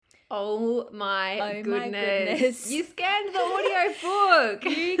Oh my Oh goodness. my goodness. You scanned the audio book.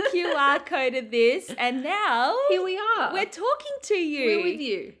 You QR coded this, and now Here we are. we're talking to you. We're with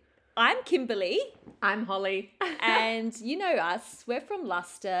you. I'm Kimberly, I'm Holly. and you know us. We're from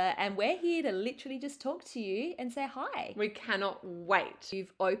Lusta, and we're here to literally just talk to you and say hi. We cannot wait.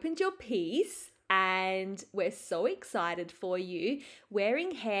 You've opened your piece, and we're so excited for you.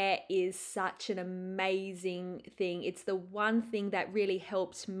 Wearing hair is such an amazing thing. It's the one thing that really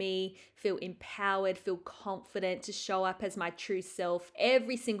helped me feel empowered, feel confident to show up as my true self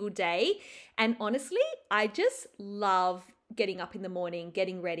every single day. And honestly, I just love getting up in the morning,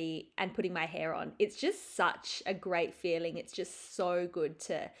 getting ready, and putting my hair on. It's just such a great feeling. It's just so good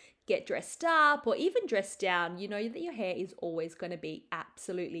to get dressed up or even dressed down. You know that your hair is always going to be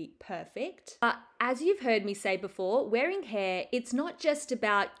absolutely perfect. But as you've heard me say before, wearing hair, it's not just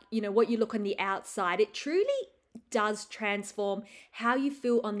about, what you look on the outside. It truly does transform how you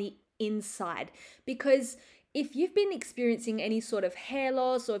feel on the inside. Because if you've been experiencing any sort of hair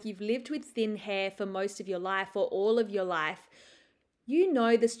loss, or if you've lived with thin hair for most of your life or all of your life, you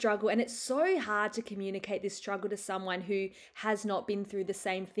know the struggle, and it's so hard to communicate this struggle to someone who has not been through the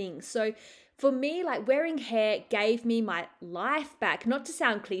same thing. So for me, like, wearing hair gave me my life back. Not to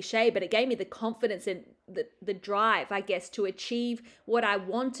sound cliche, but it gave me the confidence and the drive, I guess, to achieve what I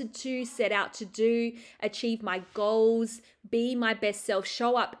wanted to, set out to do, achieve my goals, be my best self,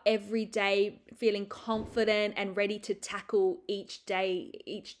 show up every day feeling confident and ready to tackle each day,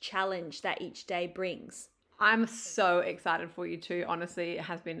 each challenge that each day brings. I'm so excited for you too. Honestly, it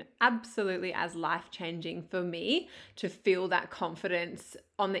has been absolutely as life-changing for me to feel that confidence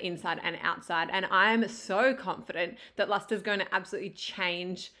on the inside and outside. And I'm so confident that Lusta is going to absolutely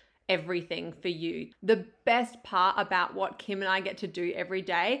change everything for you. The best part about what Kim and I get to do every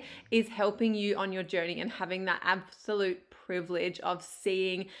day is helping you on your journey and having that absolute privilege of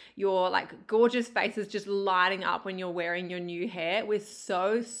seeing your gorgeous faces just lighting up when you're wearing your new hair. We're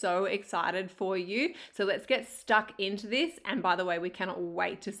so excited for you. So let's get stuck into this. And by the way, we cannot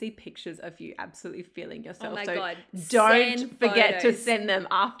wait to see pictures of you absolutely feeling yourself. Oh my so God. Don't forget to photos. send them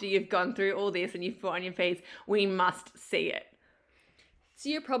after you've gone through all this and you've put on your face. We must see it. So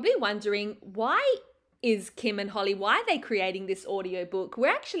you're probably wondering, why is Kim and Holly, why are they creating this audiobook?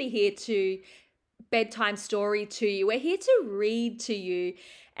 We're actually here to bedtime story to you. We're here to read to you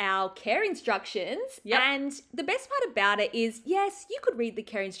our care instructions. Yep. And the best part about it is, yes, you could read the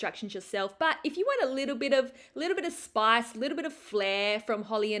care instructions yourself, but if you want a little bit of spice, a little bit of flair from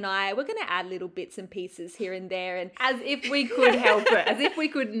Holly and I, we're going to add little bits and pieces here and there. And as if we could help it, as if we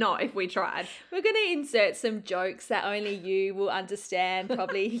could not if we tried. We're going to insert some jokes that only you will understand.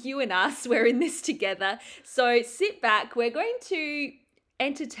 Probably you and us, we're in this together. So sit back. We're going to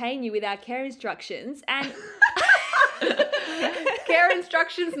entertain you with our care instructions, and care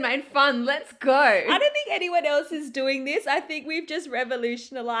instructions made fun. Let's go. I don't think anyone else is doing this. I think we've just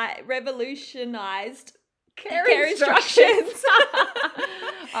revolutionized care instructions.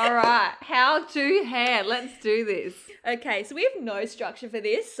 All right, how to hair. Let's do this. Okay, so we have no structure for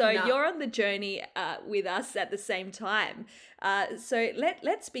this, so No. you're on the journey with us at the same time. So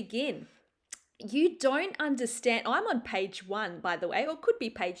let's begin. You don't understand. I'm on page 1, by the way, or could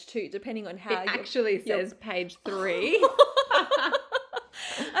be page 2, depending on how It actually says page 3.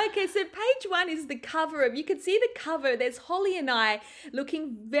 Okay, so page 1 is the cover of, you can see the cover. There's Holly and I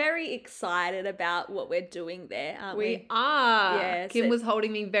looking very excited about what we're doing there, aren't we? We are. Yeah, Kim so- was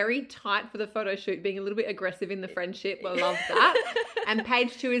holding me very tight for the photo shoot, being a little bit aggressive in the friendship. I love that. And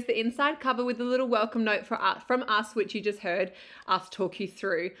page 2 is the inside cover with a little welcome note from us, which you just heard us talk you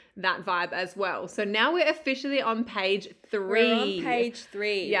through that vibe as well. So now we're officially on page 3. We're on page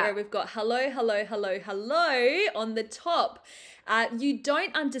 3, Yeah. where we've got hello on the top. You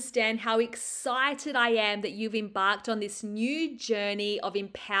don't understand how excited I am that you've embarked on this new journey of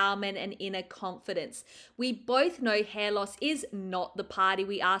empowerment and inner confidence. We both know hair loss is not the party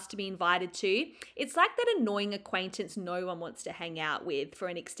we asked to be invited to. It's like that annoying acquaintance no one wants to hang out with for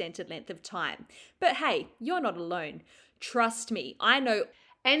an extended length of time. But hey, you're not alone. Trust me, I know.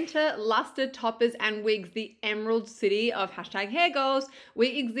 Enter Luster Toppers and Wigs, the Emerald City of #hair goals.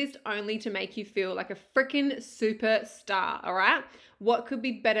 We exist only to make you feel like a freaking superstar, all right? What could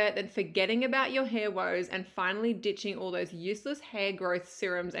be better than forgetting about your hair woes and finally ditching all those useless hair growth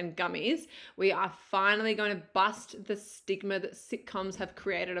serums and gummies? We are finally going to bust the stigma that sitcoms have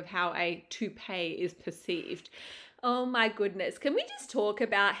created of how a toupee is perceived. Oh my goodness. Can we just talk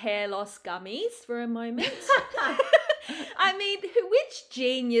about hair loss gummies for a moment? I mean, which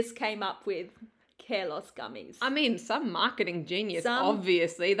genius came up with hair loss gummies? I mean, some marketing genius,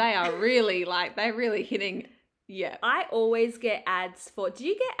 obviously. They are really they're really hitting, Yeah. I always get ads do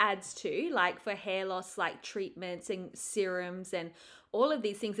you get ads too? Like for hair loss, like treatments and serums and all of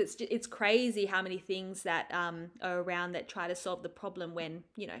these things. It's crazy how many things that are around that try to solve the problem when,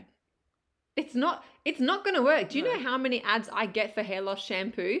 It's not going to work. Do you no. know how many ads I get for hair loss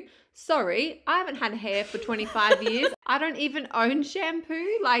shampoo? Sorry, I haven't had hair for 25 years. I don't even own shampoo.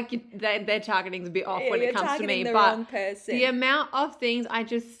 Like their targeting's a bit off when You're it comes to me, targeting the but wrong person. the amount of things I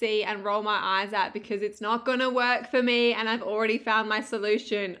just see and roll my eyes at because it's not going to work for me and I've already found my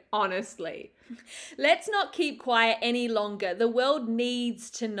solution, honestly. Let's not keep quiet any longer. The world needs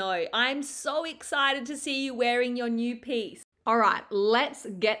to know. I'm so excited to see you wearing your new piece. All right, let's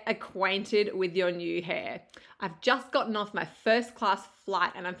get acquainted with your new hair. I've just gotten off my first class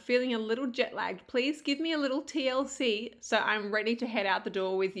flight and I'm feeling a little jet lagged. Please give me a little TLC so I'm ready to head out the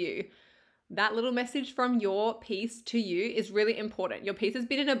door with you. That little message from your piece to you is really important. Your piece has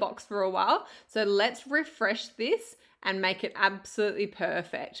been in a box for a while, so let's refresh this and make it absolutely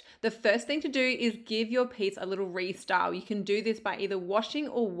perfect. The first thing to do is give your piece a little restyle. You can do this by either washing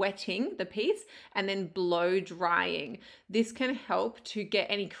or wetting the piece and then blow drying. This can help to get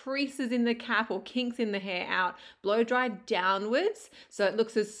any creases in the cap or kinks in the hair out. Blow dry downwards so it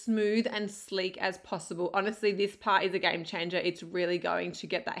looks as smooth and sleek as possible. Honestly, this part is a game changer. It's really going to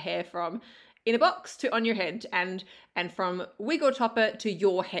get that hair from in a box to on your head and from wig or topper to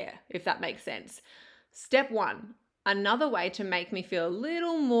your hair, if that makes sense. Step 1. Another way to make me feel a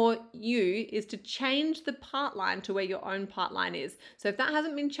little more you is to change the part line to where your own part line is. So if that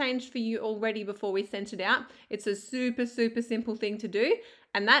hasn't been changed for you already before we sent it out, it's a super, super simple thing to do.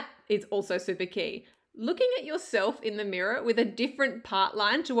 And that is also super key. Looking at yourself in the mirror with a different part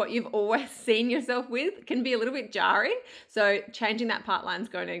line to what you've always seen yourself with can be a little bit jarring. So changing that part line is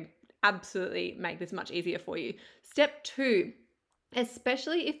going to absolutely make this much easier for you. Step 2.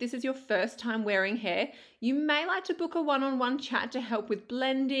 Especially if this is your first time wearing hair, you may like to book a one-on-one chat to help with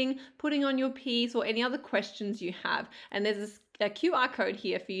blending, putting on your piece, or any other questions you have. And there's a QR code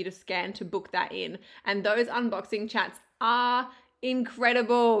here for you to scan to book that in. And those unboxing chats are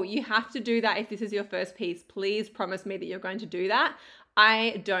incredible. You have to do that if this is your first piece. Please promise me that you're going to do that.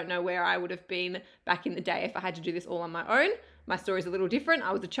 I don't know where I would have been back in the day if I had to do this all on my own. My story's a little different.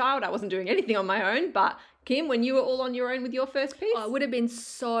 I was a child. I wasn't doing anything on my own. But Kim, when you were all on your own with your first piece? Oh, it would have been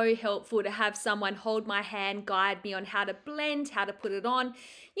so helpful to have someone hold my hand, guide me on how to blend, how to put it on.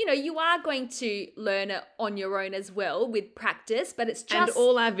 You are going to learn it on your own as well with practice, but it's just... And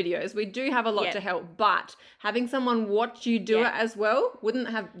all our videos. We do have a lot to help, but having someone watch you do it as well, wouldn't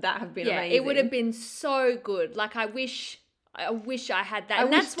that have been amazing? It would have been so good. Like, I wish I had that. I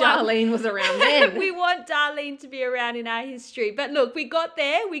wish Darlene was around then. We want Darlene to be around in our history. But look, we got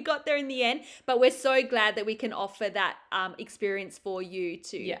there in the end. But we're so glad that we can offer that experience for you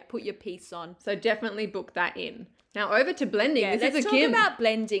to put your piece on. So definitely book that in. Now over to blending. Let's talk about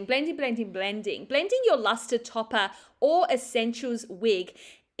blending. Blending your Lusta topper or Essentials wig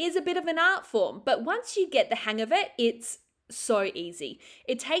is a bit of an art form. But once you get the hang of it, it's so easy.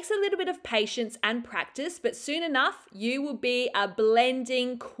 It takes a little bit of patience and practice, but soon enough, you will be a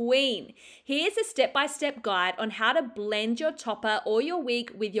blending queen. Here's a step-by-step guide on how to blend your topper or your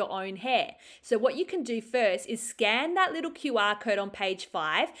wig with your own hair. So what you can do first is scan that little QR code on page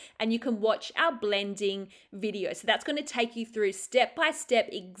 5 and you can watch our blending video. So that's going to take you through step-by-step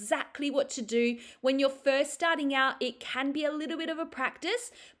exactly what to do. When you're first starting out, it can be a little bit of a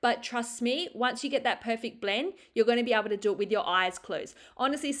practice, but trust me, once you get that perfect blend, you're going to be able to do it with your eyes closed.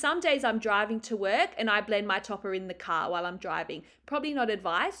 Honestly, some days I'm driving to work and I blend my topper in the car while I'm driving. Probably not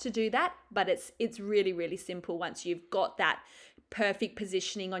advised to do that, but it's really, really simple once you've got that perfect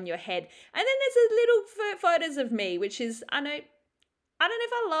positioning on your head. And then there's a little photos of me, which is, I don't know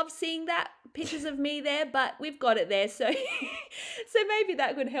if I love seeing that, pictures of me there, but we've got it there. So maybe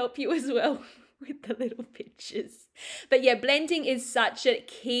that could help you as well with the little pictures. But yeah, blending is such a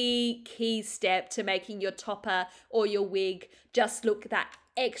key step to making your topper or your wig just look that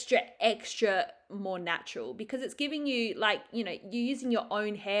extra more natural, because it's giving you, like, you're using your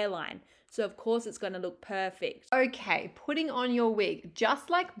own hairline. So of course it's going to look perfect. Okay, putting on your wig, just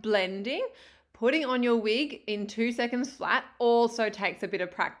like blending, putting on your wig in 2 seconds flat also takes a bit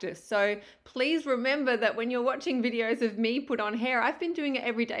of practice. So please remember that when you're watching videos of me put on hair, I've been doing it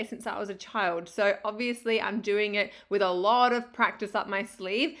every day since I was a child. So obviously I'm doing it with a lot of practice up my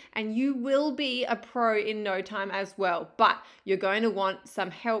sleeve, and you will be a pro in no time as well. But you're going to want some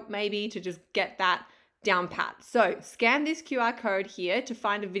help maybe to just get that down pat. So scan this QR code here to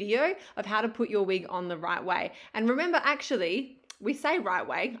find a video of how to put your wig on the right way. And remember, actually, we say right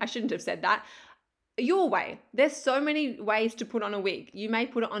way. I shouldn't have said that. your way. There's so many ways to put on a wig. You may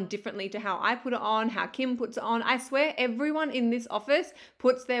put it on differently to how I put it on, how Kim puts it on. I swear everyone in this office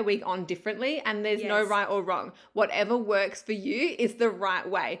puts their wig on differently, and there's no right or wrong. Whatever works for you is the right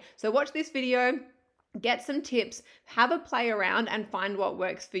way. So watch this video, get some tips, have a play around, and find what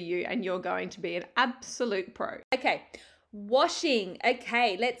works for you, and you're going to be an absolute pro. Okay. Washing.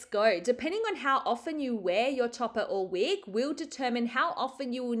 Okay, let's go. Depending on how often you wear your topper or wig will determine how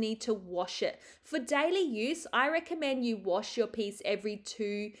often you will need to wash it. For daily use, I recommend you wash your piece every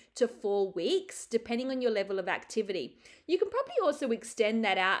 2 to 4 weeks, depending on your level of activity. You can probably also extend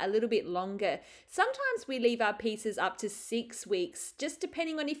that out a little bit longer. Sometimes we leave our pieces up to 6 weeks, just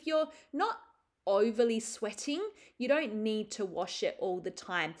depending on if you're not overly sweating, you don't need to wash it all the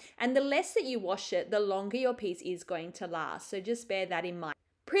time. And the less that you wash it, the longer your piece is going to last. So just bear that in mind.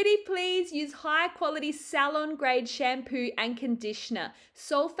 Pretty please use high quality salon grade shampoo and conditioner.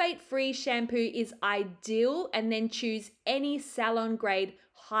 Sulfate free shampoo is ideal, and then choose any salon grade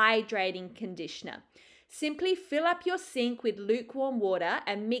hydrating conditioner. Simply fill up your sink with lukewarm water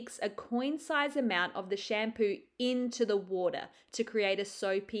and mix a coin-size amount of the shampoo into the water to create a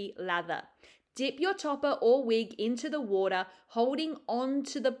soapy lather. Dip your topper or wig into the water, holding on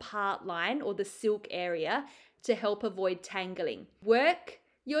to the part line or the silk area to help avoid tangling. Work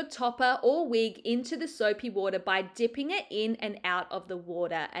your topper or wig into the soapy water by dipping it in and out of the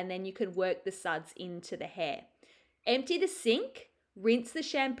water, and then you can work the suds into the hair. Empty the sink, rinse the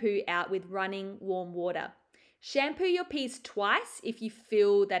shampoo out with running warm water. Shampoo your piece twice if you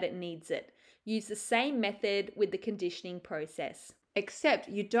feel that it needs it. Use the same method with the conditioning process. Except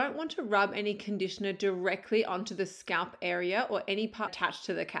you don't want to rub any conditioner directly onto the scalp area or any part attached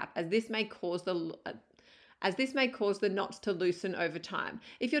to the cap, as this may cause the knots to loosen over time.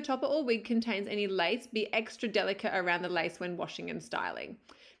 If your topper or wig contains any lace, be extra delicate around the lace when washing and styling.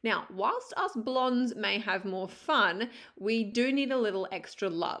 Now, whilst us blondes may have more fun, we do need a little extra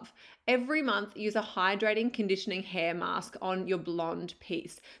love. Every month, use a hydrating conditioning hair mask on your blonde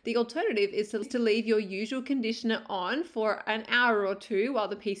piece. The alternative is to leave your usual conditioner on for an hour or two while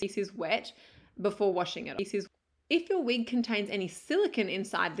the piece is wet before washing it. If your wig contains any silicone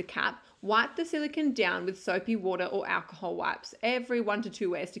inside the cap, wipe the silicone down with soapy water or alcohol wipes every 1 to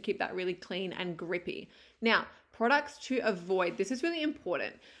 2 wears to keep that really clean and grippy. Now, products to avoid. This is really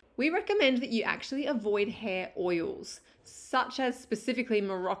important. We recommend that you actually avoid hair oils, such as specifically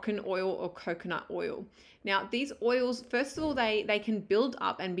Moroccan oil or coconut oil. Now, these oils, first of all, they can build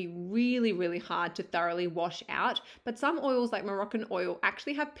up and be really, really hard to thoroughly wash out. But some oils like Moroccan oil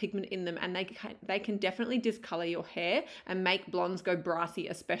actually have pigment in them, and they can definitely discolor your hair and make blondes go brassy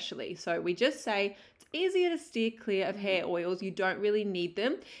especially. So we just say it's easier to steer clear of hair oils. You don't really need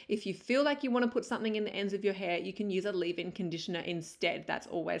them. If you feel like you want to put something in the ends of your hair, you can use a leave-in conditioner instead. That's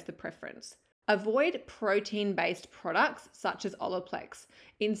always the preference. Avoid protein-based products such as Olaplex.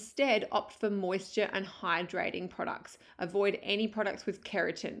 Instead, opt for moisture and hydrating products. Avoid any products with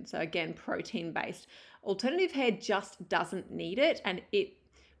keratin, so again, protein-based. Alternative hair just doesn't need it, and it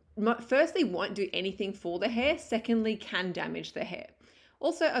firstly won't do anything for the hair, secondly can damage the hair.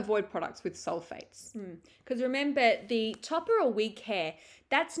 Also, avoid products with sulfates. Because remember, the topper or wig hair,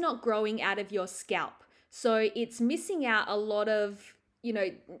 that's not growing out of your scalp. So it's missing out a lot of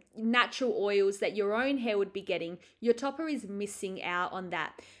natural oils that your own hair would be getting. Your topper is missing out on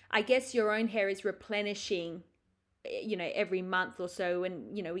that. I guess your own hair is replenishing, every month or so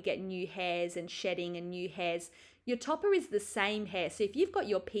when, we get new hairs and shedding and new hairs. Your topper is the same hair. So if you've got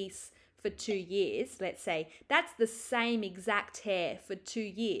your piece for 2 years, let's say, that's the same exact hair for 2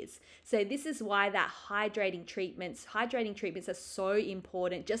 years. So this is why that hydrating treatments are so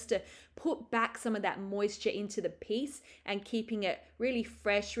important, just to put back some of that moisture into the piece and keeping it really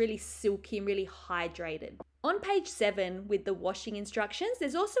fresh, really silky, and really hydrated. On page 7 with the washing instructions,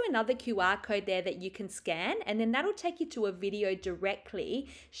 there's also another QR code there that you can scan, and then that'll take you to a video directly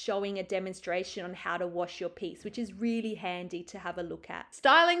showing a demonstration on how to wash your piece, which is really handy to have a look at.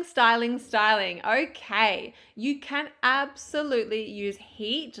 Styling, styling, styling. Okay, you can absolutely use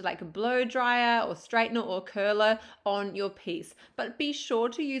heat like a blow dryer or straightener or curler on your piece, but be sure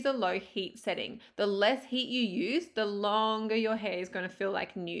to use a low heat setting. The less heat you use, the longer your hair is going to feel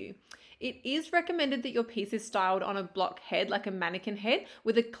like new. It is recommended that your piece is styled on a block head, like a mannequin head,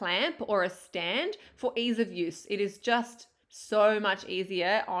 with a clamp or a stand for ease of use. It is just so much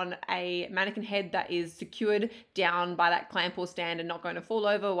easier on a mannequin head that is secured down by that clamp or stand and not going to fall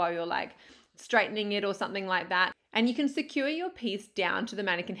over while you're like straightening it or something like that. And you can secure your piece down to the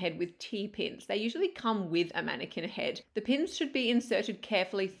mannequin head with T-pins. They usually come with a mannequin head. The pins should be inserted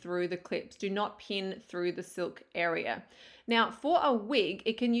carefully through the clips. Do not pin through the silk area. Now, for a wig,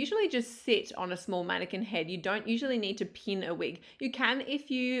 it can usually just sit on a small mannequin head. You don't usually need to pin a wig. You can if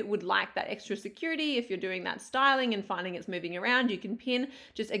you would like that extra security, if you're doing that styling and finding it's moving around, you can pin.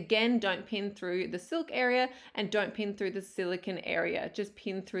 Just again, don't pin through the silk area and don't pin through the silicone area. Just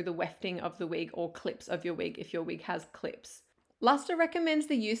pin through the wefting of the wig or clips of your wig if your wig has clips. Lusta recommends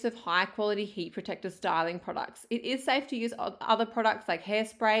the use of high quality heat protector styling products. It is safe to use other products like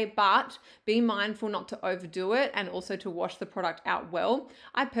hairspray, but be mindful not to overdo it and also to wash the product out well.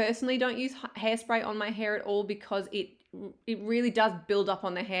 I personally don't use hairspray on my hair at all because it really does build up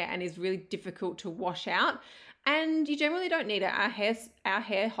on the hair and is really difficult to wash out. And you generally don't need it. Our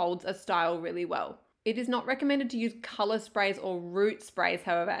hair holds a style really well. It is not recommended to use color sprays or root sprays,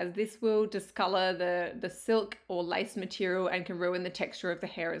 however, as this will discolor the silk or lace material and can ruin the texture of the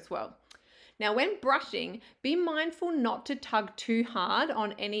hair as well. Now, when brushing, be mindful not to tug too hard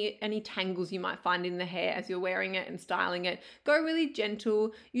on any tangles you might find in the hair as you're wearing it and styling it. Go really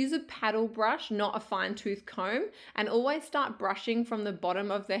gentle, use a paddle brush, not a fine tooth comb, and always start brushing from the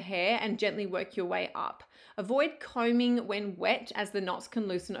bottom of the hair and gently work your way up. Avoid combing when wet as the knots can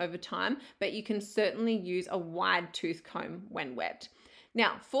loosen over time, but you can certainly use a wide tooth comb when wet.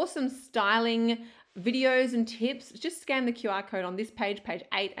 Now, for some styling videos and tips, just scan the QR code on this page, page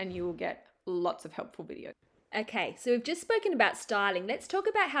 8, and you will get lots of helpful videos. Okay, so we've just spoken about styling. Let's talk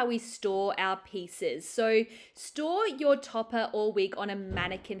about how we store our pieces. So store your topper or wig on a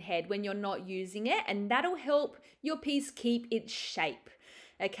mannequin head when you're not using it, and that'll help your piece keep its shape.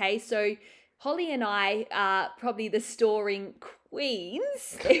 Okay, so Holly and I are probably the storing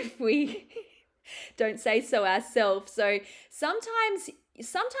queens, if we don't say so ourselves. So sometimes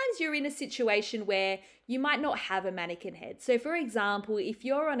you're in a situation where you might not have a mannequin head. So for example, if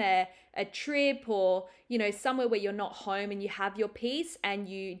you're on a trip or, somewhere where you're not home and you have your piece and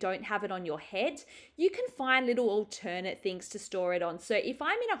you don't have it on your head, you can find little alternate things to store it on. So if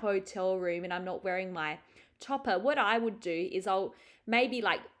I'm in a hotel room and I'm not wearing my topper, what I would do is I'll maybe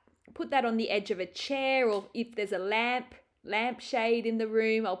put that on the edge of a chair, or if there's a lampshade in the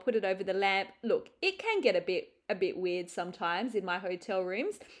room, I'll put it over the lamp. Look, it can get a bit weird sometimes in my hotel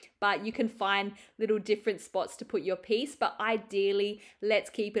rooms, but you can find little different spots to put your piece. But ideally, let's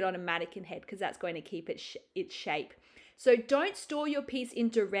keep it on a mannequin head because that's going to keep its shape. So don't store your piece in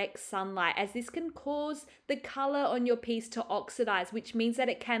direct sunlight, as this can cause the color on your piece to oxidize, which means that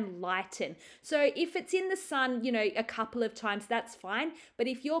it can lighten. So if it's in the sun, a couple of times, that's fine. But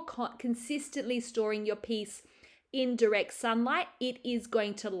if you're consistently storing your piece in direct sunlight, it is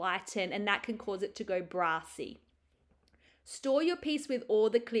going to lighten and that can cause it to go brassy. Store your piece with all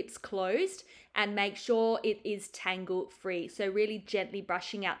the clips closed and make sure it is tangle free. So really gently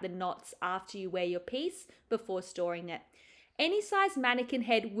brushing out the knots after you wear your piece before storing it. Any size mannequin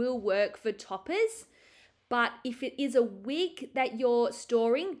head will work for toppers, but if it is a wig that you're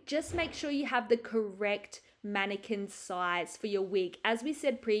storing, just make sure you have the correct mannequin size for your wig. As we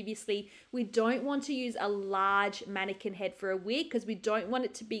said previously, we don't want to use a large mannequin head for a wig because we don't want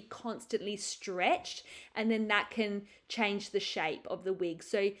it to be constantly stretched, and then that can change the shape of the wig.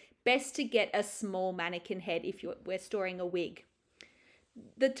 So best to get a small mannequin head if we're storing a wig.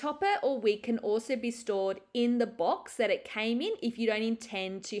 The topper or wig can also be stored in the box that it came in if you don't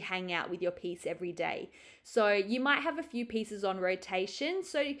intend to hang out with your piece every day. So you might have a few pieces on rotation,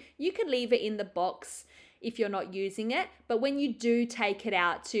 so you can leave it in the box if you're not using it. But when you do take it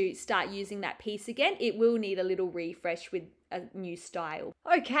out to start using that piece again, it will need a little refresh with a new style.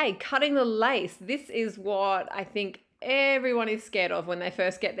 Okay, cutting the lace. This is what I think everyone is scared of when they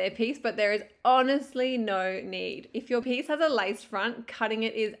first get their piece, but there is honestly no need. If your piece has a lace front, cutting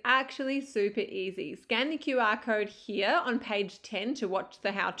it is actually super easy. Scan the QR code here on page 10 to watch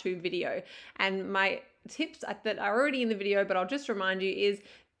the how-to video. And my tips that are already in the video, but I'll just remind you, is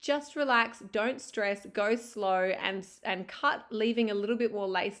just relax, don't stress, go slow and cut, leaving a little bit more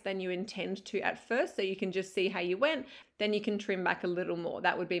lace than you intend to at first so you can just see how you went. Then you can trim back a little more.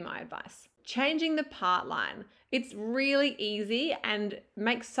 That would be my advice. Changing the part line. It's really easy and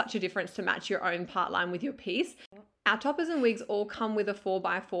makes such a difference to match your own part line with your piece. Our toppers and wigs all come with a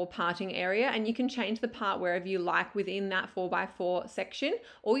 4x4 parting area, and you can change the part wherever you like within that 4x4 section.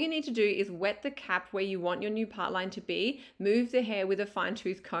 All you need to do is wet the cap where you want your new part line to be, move the hair with a fine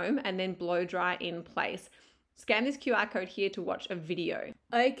tooth comb, and then blow dry in place. Scan this QR code here to watch a video.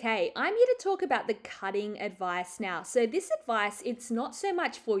 Okay, I'm here to talk about the cutting advice now. So this advice, it's not so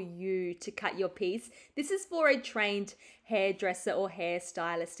much for you to cut your piece. This is for a trained hairdresser or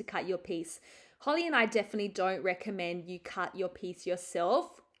hairstylist to cut your piece. Holly and I definitely don't recommend you cut your piece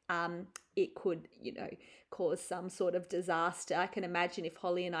yourself. It could, cause some sort of disaster. I can imagine if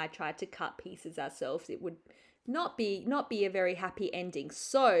Holly and I tried to cut pieces ourselves, it would not be a very happy ending.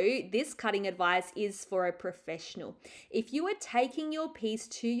 So this cutting advice is for a professional. If you are taking your piece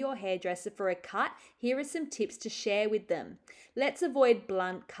to your hairdresser for a cut, here are some tips to share with them. Let's avoid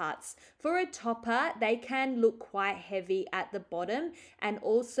blunt cuts. For a topper, they can look quite heavy at the bottom, and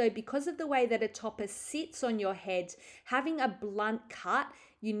also because of the way that a topper sits on your head, having a blunt cut,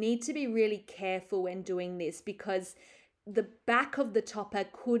 you need to be really careful when doing this because the back of the topper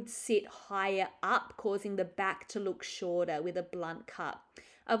could sit higher up, causing the back to look shorter with a blunt cut.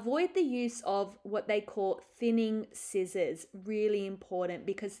 Avoid the use of what they call thinning scissors, really important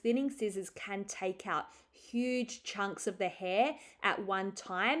because thinning scissors can take out huge chunks of the hair at one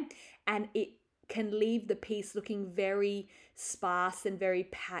time, and it can leave the piece looking very sparse and very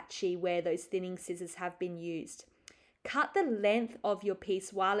patchy where those thinning scissors have been used. Cut the length of your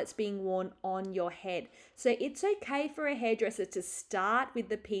piece while it's being worn on your head. So it's okay for a hairdresser to start with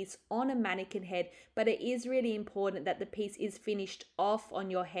the piece on a mannequin head, but it is really important that the piece is finished off on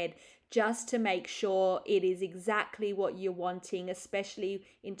your head just to make sure it is exactly what you're wanting, especially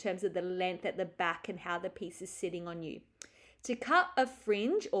in terms of the length at the back and how the piece is sitting on you. To cut a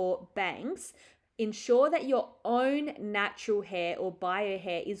fringe or bangs, ensure that your own natural hair or bio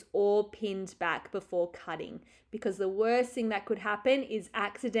hair is all pinned back before cutting, because the worst thing that could happen is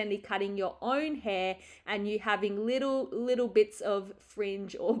accidentally cutting your own hair and you having little bits of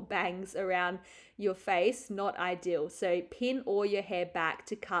fringe or bangs around your face. Not ideal. So pin all your hair back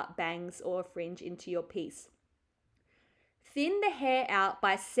to cut bangs or fringe into your piece. Thin the hair out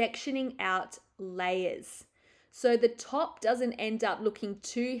by sectioning out layers, so the top doesn't end up looking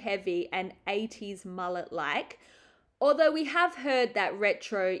too heavy and 80s mullet-like. Although we have heard that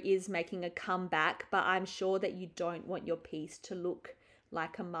retro is making a comeback, but I'm sure that you don't want your piece to look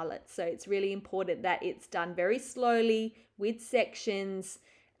like a mullet. So it's really important that it's done very slowly with sections,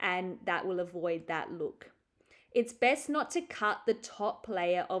 and that will avoid that look. It's best not to cut the top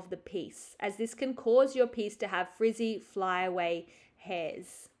layer of the piece, as this can cause your piece to have frizzy flyaway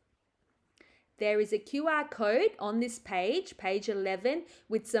hairs. There is a QR code on this page, page 11,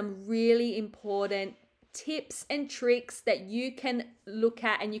 with some really important tips and tricks that you can look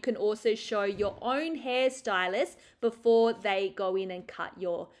at, and you can also show your own hairstylist before they go in and cut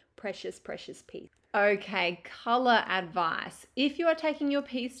your precious piece. Okay, color advice. If you are taking your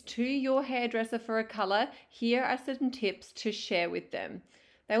piece to your hairdresser for a color, here are some tips to share with them.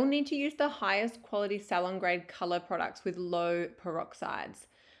 They will need to use the highest quality salon grade color products with low peroxides.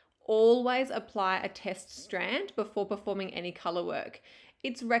 Always apply a test strand before performing any color work.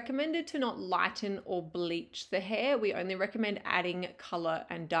 It's recommended to not lighten or bleach the hair. We only recommend adding color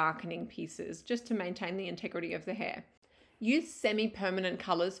and darkening pieces just to maintain the integrity of the hair. Use semi-permanent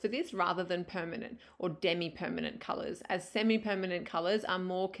colors for this rather than permanent or demi-permanent colors, as semi-permanent colors are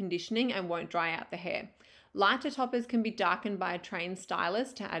more conditioning and won't dry out the hair. Lighter toppers can be darkened by a trained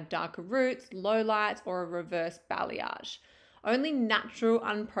stylist to add darker roots, low lights, or a reverse balayage. Only natural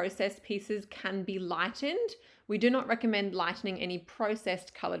unprocessed pieces can be lightened. We do not recommend lightening any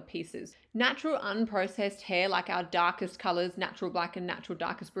processed colored pieces. Natural unprocessed hair, like our darkest colors, natural black and natural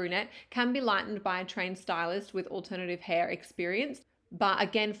darkest brunette, can be lightened by a trained stylist with alternative hair experience. But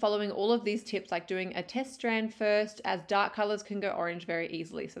again, following all of these tips, like doing a test strand first, as dark colors can go orange very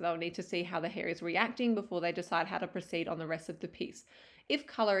easily. So they'll need to see how the hair is reacting before they decide how to proceed on the rest of the piece. If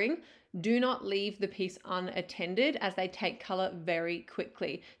coloring, do not leave the piece unattended, as they take color very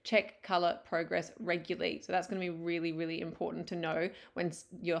quickly. Check color progress regularly. So that's going to be really, really important to know when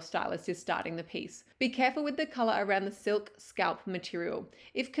your stylist is starting the piece. Be careful with the color around the silk scalp material.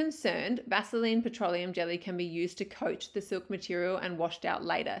 If concerned, Vaseline petroleum jelly can be used to coat the silk material and washed out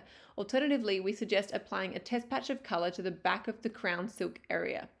later. Alternatively, we suggest applying a test patch of color to the back of the crown silk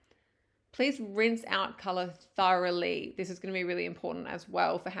area. Please rinse out color thoroughly. This is going to be really important as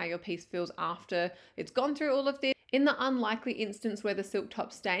well for how your piece feels after it's gone through all of this. In the unlikely instance where the silk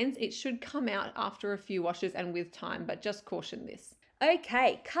top stains, it should come out after a few washes and with time, but just caution this.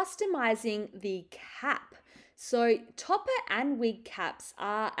 Okay, customizing the cap. So topper and wig caps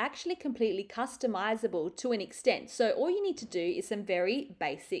are actually completely customizable to an extent. So all you need to do is some very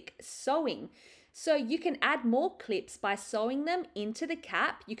basic sewing. So you can add more clips by sewing them into the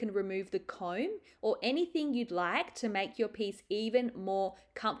cap. You can remove the comb or anything you'd like to make your piece even more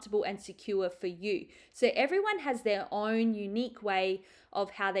comfortable and secure for you. So everyone has their own unique way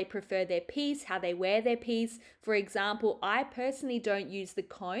of how they prefer their piece, how they wear their piece. For example, I personally don't use the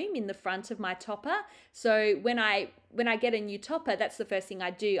comb in the front of my topper. So when I get a new topper, that's the first thing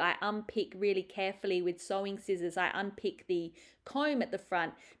I do. I unpick really carefully with sewing scissors. I unpick the comb at the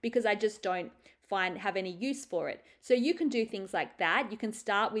front because I just don't have any use for it. So you can do things like that. You can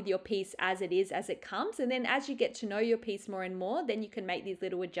start with your piece as it is, as it comes, and then as you get to know your piece more and more, then you can make these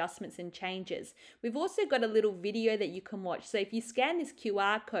little adjustments and changes. We've also got a little video that you can watch. So if you scan this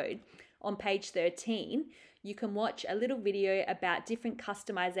QR code on page 13, you can watch a little video about different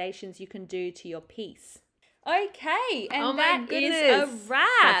customizations you can do to your piece. Okay, and that is a wrap.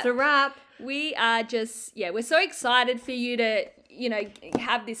 That's a wrap. We are just, we're so excited for you to,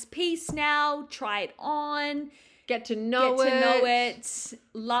 have this piece now, try it on, get to know it,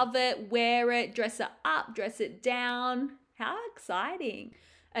 love it, wear it, dress it up, dress it down. How exciting.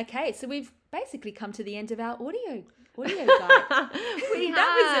 Okay, so we've basically come to the end of our audio guide.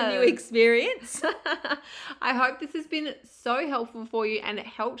 That was a new experience. I hope this has been so helpful for you and it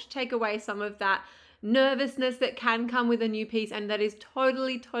helped take away some of that nervousness that can come with a new piece, and that is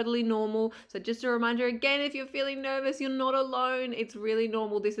totally normal. So just a reminder again, if you're feeling nervous, you're not alone. It's really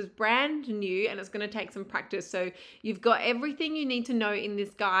normal. This is brand new and it's going to take some practice. So you've got everything you need to know in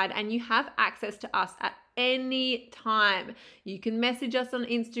this guide, and you have access to us at any time. You can message us on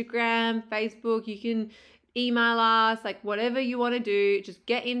Instagram, Facebook, you can email us, like whatever you want to do, just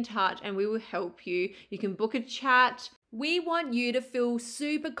get in touch and we will help you. You can book a chat. We want you to feel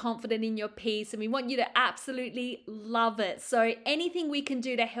super confident in your piece, and we want you to absolutely love it. So anything we can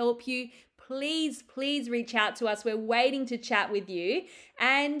do to help you, please reach out to us. We're waiting to chat with you,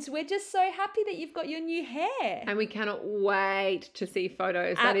 and we're just so happy that you've got your new hair. And we cannot wait to see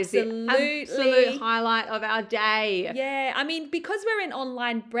photos. Absolutely. That is the absolute highlight of our day. Yeah, I mean, because we're an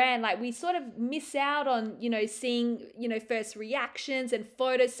online brand, like we sort of miss out on, seeing, first reactions and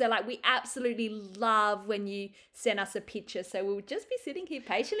photos. So like we absolutely love when you send us a picture. So we'll just be sitting here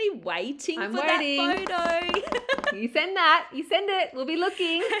patiently waiting for that photo. You send it. We'll be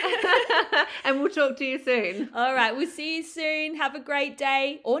looking. And we'll talk to you soon. All right, we'll see you soon. Have a great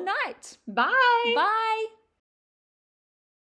day or night. Bye. Bye.